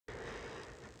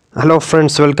Hello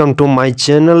friends, welcome to my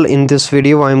channel. In this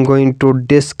video I am going to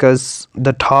discuss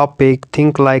the topic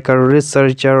think like a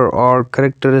researcher or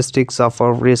characteristics of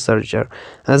a researcher.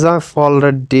 As I've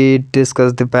already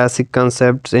discussed the basic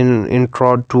concepts in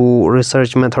intro to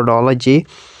research methodology,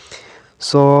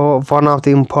 so one of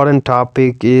the important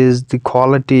topic is the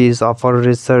qualities of a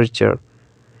researcher.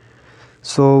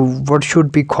 So what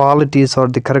should be qualities or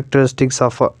the characteristics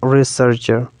of a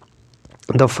researcher?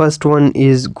 The first one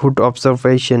is good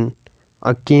observation,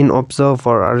 a keen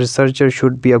observer. A researcher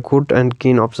should be a good and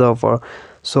keen observer.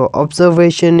 So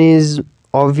observation is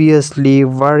obviously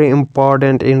very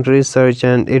important in research,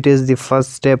 and it is the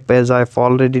first step, as I've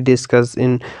already discussed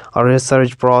in a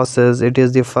research process. It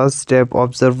is the first step,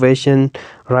 observation,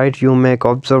 right? You make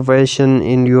observation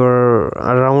in your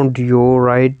around you,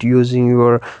 right, using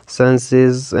your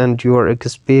senses and your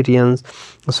experience,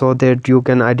 so that you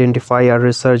can identify a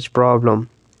research problem.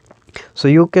 So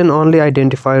you can only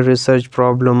identify research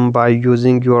problem by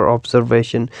using your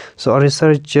observation. So a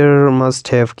researcher must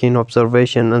have keen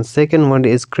observation. And second one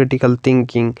is critical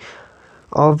thinking.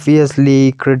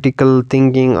 Obviously critical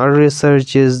thinking, a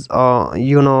research is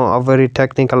a very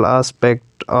technical aspect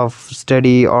of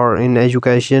study or in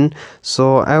education.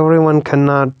 So everyone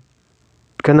cannot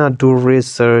do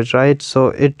research, right? So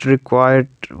it required,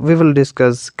 we will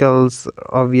discuss skills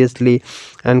obviously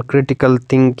and critical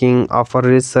thinking of a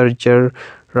researcher,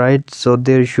 right? So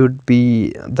there should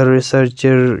be, the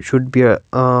researcher should be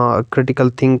a critical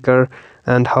thinker,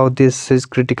 and how this is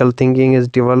critical thinking is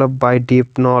developed by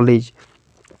deep knowledge.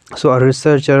 So a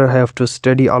researcher have to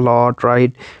study a lot,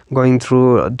 right, going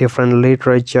through different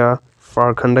literature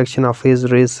for conduction of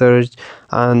his research,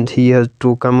 and he has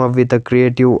to come up with the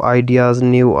creative ideas,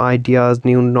 new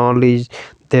knowledge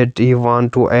that he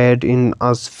want to add in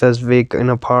a specific, in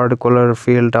a particular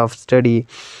field of study.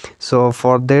 So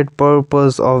for that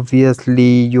purpose,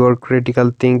 obviously your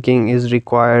critical thinking is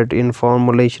required in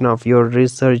formulation of your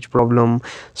research problem.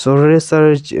 So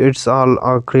research, it's all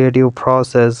a creative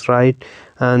process, right?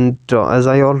 And as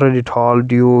I already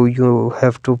told you, you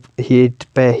have to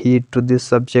pay heed to this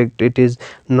subject. It is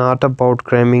not about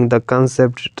cramming the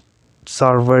concept,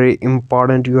 are very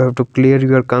important. You have to clear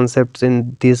your concepts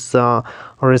in this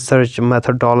research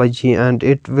methodology, and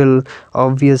it will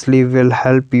obviously will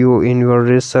help you in your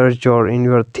research or in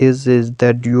your thesis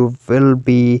that you will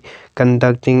be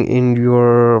conducting in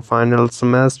your final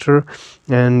semester.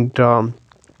 And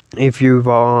if you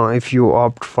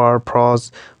opt for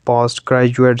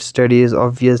postgraduate studies,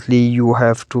 obviously you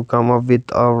have to come up with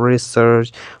a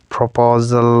research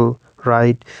proposal,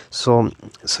 right? So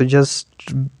just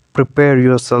prepare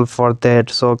yourself for that.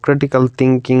 So critical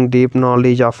thinking, deep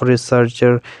knowledge of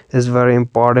researcher is very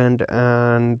important.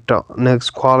 And next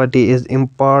quality is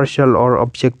impartial or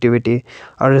objectivity.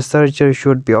 A researcher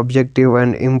should be objective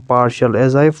and impartial.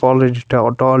 As I've already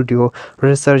told you,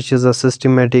 research is a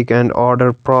systematic and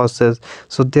ordered process.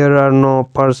 So there are no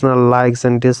personal likes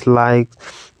and dislikes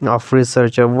of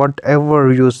researcher.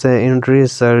 Whatever you say in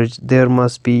research, there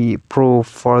must be proof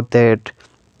for that.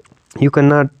 You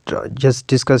cannot just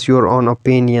discuss your own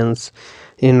opinions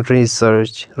in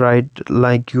research, right,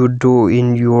 like you do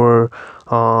in your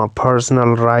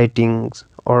personal writings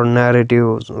or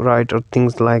narratives, right, or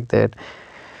things like that.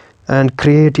 And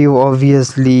creative,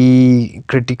 obviously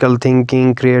critical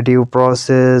thinking, creative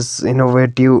process,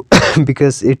 innovative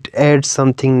because it adds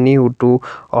something new to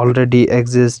already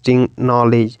existing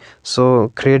knowledge.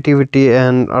 So creativity,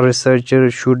 and a researcher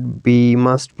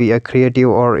must be a creative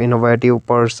or innovative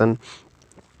person.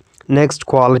 Next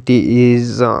quality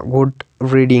is good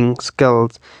reading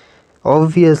skills.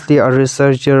 Obviously a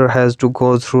researcher has to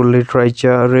go through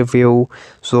literature review,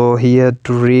 so he had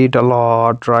to read a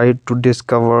lot, right, to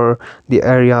discover the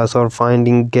areas or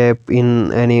finding gap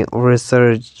in any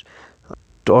research,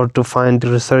 or to find the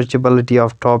researchability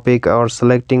of topic or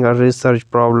selecting a research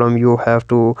problem. You have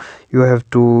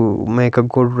to make a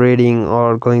good reading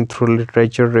or going through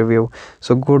literature review.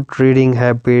 So good reading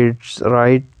habits,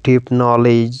 right, deep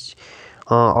knowledge,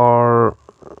 or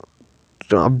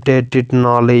updated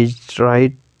knowledge,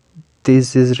 right,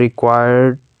 this is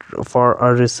required for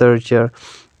a researcher.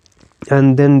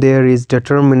 And then there is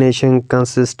determination,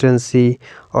 consistency,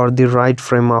 or the right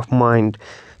frame of mind.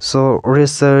 So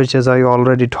research, as I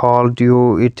already told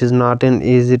you, it is not an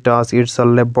easy task. It's a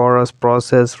laborious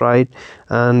process, right?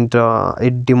 And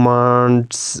it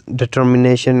demands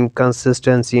determination,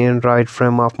 consistency, and right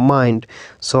frame of mind.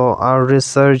 So our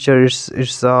researcher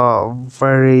is a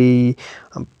very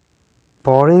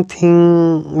boring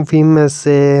thing, we may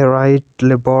say, right,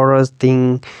 laborious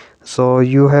thing. So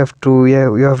you have to, yeah,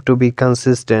 you have to be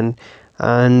consistent.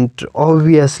 And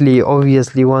obviously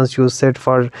once you set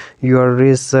for your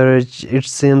research, it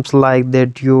seems like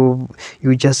that you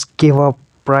just give up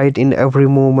right in every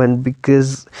moment,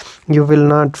 because you will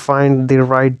not find the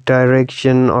right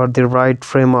direction or the right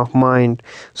frame of mind.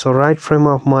 So right frame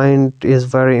of mind is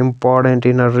very important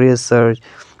in a research.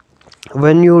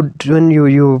 When you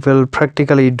will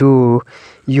practically do,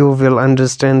 you will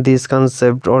understand this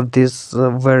concept or this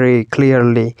very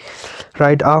clearly.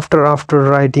 Right after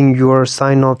writing your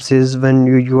synopsis, when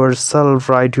you yourself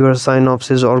write your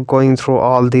synopsis or going through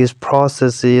all these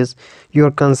processes, your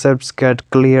concepts get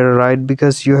clear, right?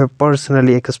 Because you have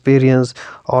personally experienced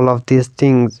all of these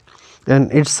things. And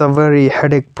it's a very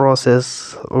headache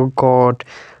process. Oh god,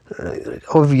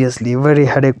 obviously very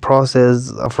headache process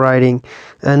of writing.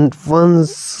 And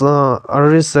once a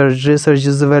research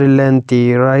is very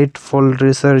lengthy, right? Full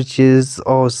research is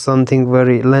or something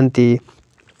very lengthy,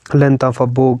 length of a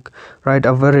book, right?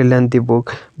 A very lengthy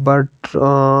book. But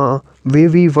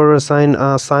we were assigned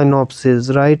a synopsis,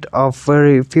 right, of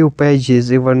very few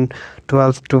pages, even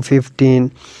 12 to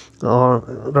 15,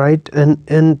 right?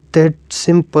 And that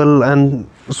simple and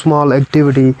small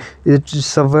activity,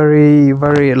 it's a very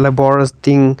laborious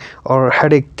thing or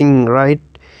headache thing, right?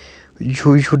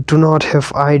 You do not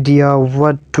have idea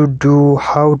what to do,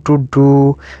 how to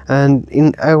do, and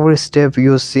in every step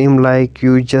you seem like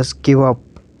you just give up.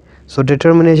 So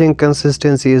determination,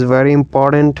 consistency is very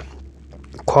important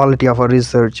quality of a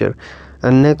researcher.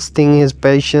 And next thing is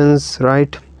patience,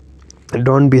 right?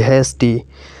 Don't be hasty.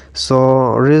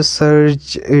 So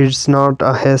research is not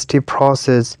a hasty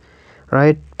process,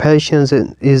 right? Patience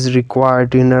is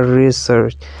required in a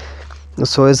research.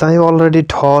 So as I already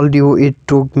told you, it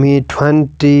took me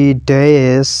 20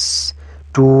 days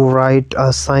to write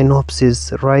a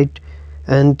synopsis, right?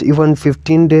 And even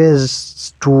 15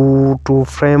 days to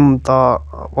frame the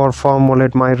or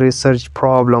formulate my research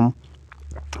problem,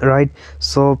 right?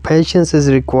 So patience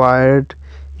is required.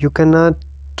 You cannot,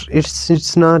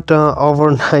 it's not a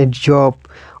overnight job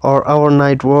or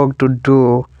overnight work to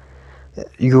do.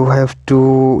 You have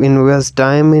to invest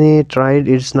time in it, right?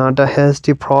 It's not a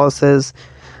hasty process.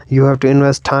 You have to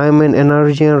invest time and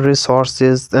energy and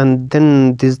resources, and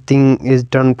then this thing is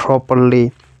done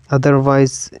properly.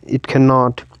 Otherwise it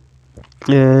cannot.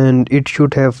 And it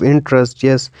should have interest,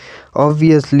 yes.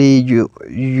 Obviously you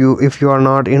if you are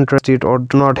not interested or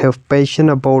do not have passion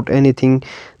about anything,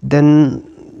 then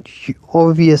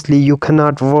obviously you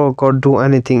cannot work or do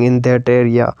anything in that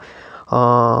area.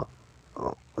 uh,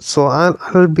 so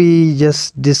I'll be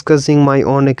just discussing my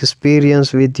own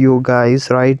experience with you guys,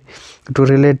 right, to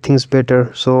relate things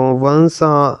better. So once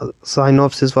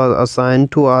synopsis was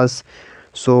assigned to us,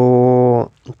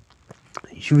 so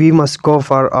we must go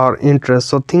for our interest,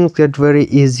 so things get very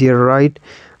easier, right?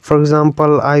 For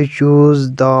example, I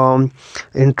choose the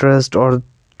interest or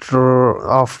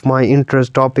of my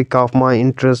interest, topic of my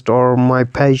interest or my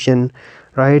passion,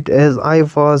 right? As I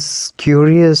was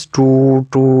curious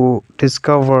to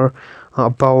discover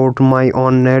about my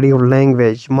own native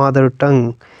language, mother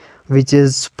tongue, which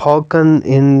is spoken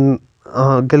in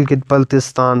Gilgit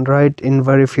Baltistan, right, in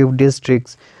very few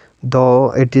districts.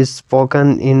 Though it is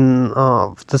spoken in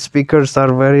the speakers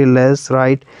are very less,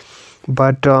 right?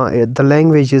 But the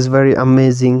language is very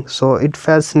amazing, so it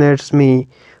fascinates me,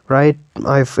 right?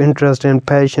 I've interest and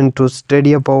passion to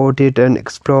study about it and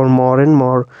explore more and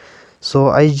more. So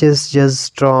I just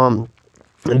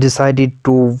decided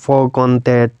to work on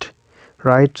that,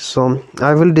 right? So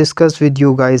I will discuss with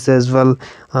you guys as well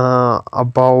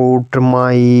about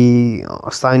my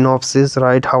synopsis,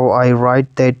 right, how I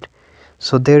write that.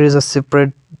 So there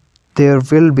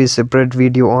will be separate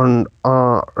video on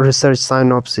research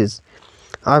synopsis.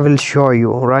 I will show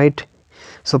you, right?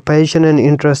 So passion and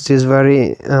interest is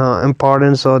very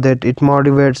important, so that it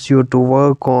motivates you to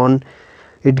work on,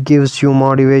 it gives you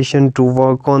motivation to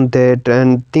work on that,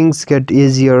 and things get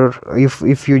easier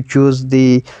if you choose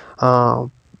the uh,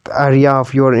 area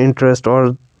of your interest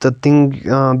or the thing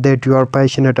that you are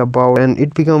passionate about, and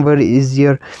it become very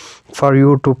easier for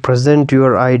you to present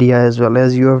your idea, as well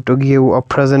as you have to give a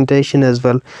presentation as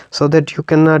well, so that you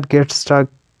cannot get stuck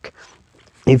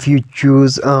if you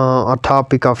choose a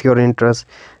topic of your interest.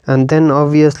 And then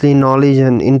obviously knowledge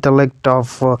and intellect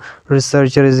of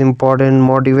researcher is important,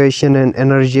 motivation and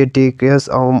energetic, yes.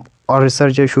 A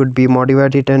researcher should be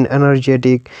motivated and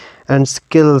energetic. And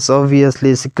skills,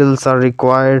 obviously skills are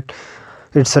required.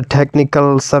 It's a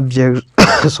technical subject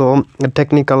so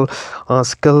technical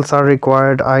skills are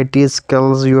required. IT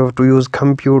skills, you have to use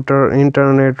computer,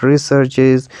 internet,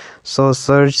 researches, so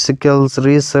search skills,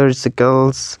 research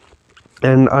skills,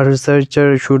 And a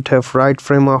researcher should have right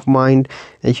frame of mind.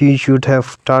 He should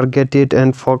have targeted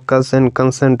and focus and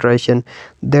concentration.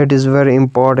 That is very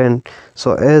important.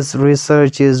 So as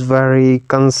research is very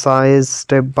concise,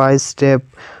 step by step,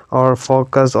 or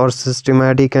focus or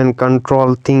systematic and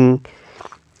control thing,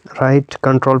 right,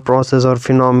 control process or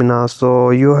phenomena, so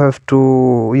you have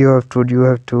to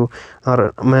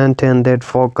maintain that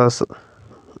focus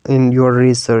in your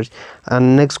research.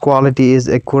 And next quality is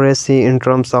accuracy in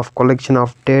terms of collection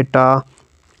of data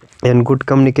and good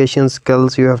communication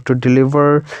skills. You have to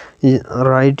deliver,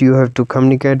 right, you have to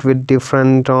communicate with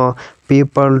different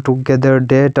people to gather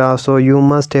data, so you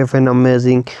must have an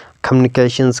amazing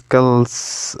communication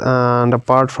skills. And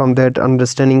apart from that,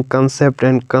 understanding concept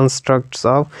and constructs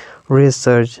of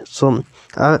research. So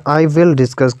I will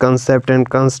discuss concept and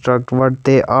construct, what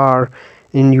they are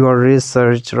in your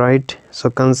research, right? So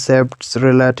concepts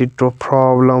related to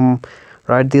problem,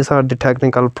 right, these are the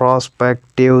technical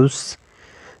perspectives.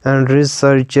 And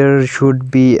researcher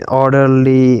should be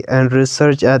orderly, and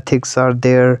research ethics are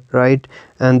there, right?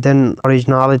 And then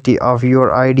originality of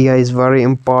your idea is very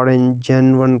important,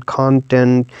 genuine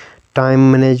content,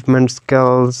 time management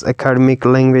skills, academic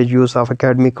language, use of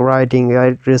academic writing,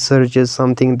 right? Research is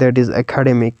something that is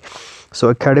academic, so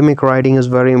academic writing is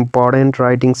very important.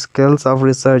 Writing skills of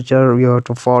researcher, you have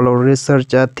to follow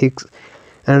research ethics.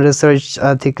 And research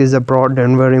ethic is a broad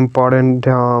and very important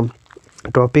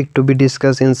topic to be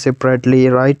discussed in separately,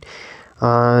 right?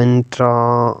 And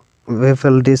we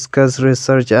will discuss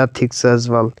research ethics as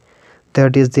well.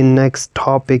 That is the next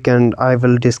topic and I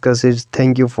will discuss it.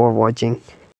 Thank you for watching.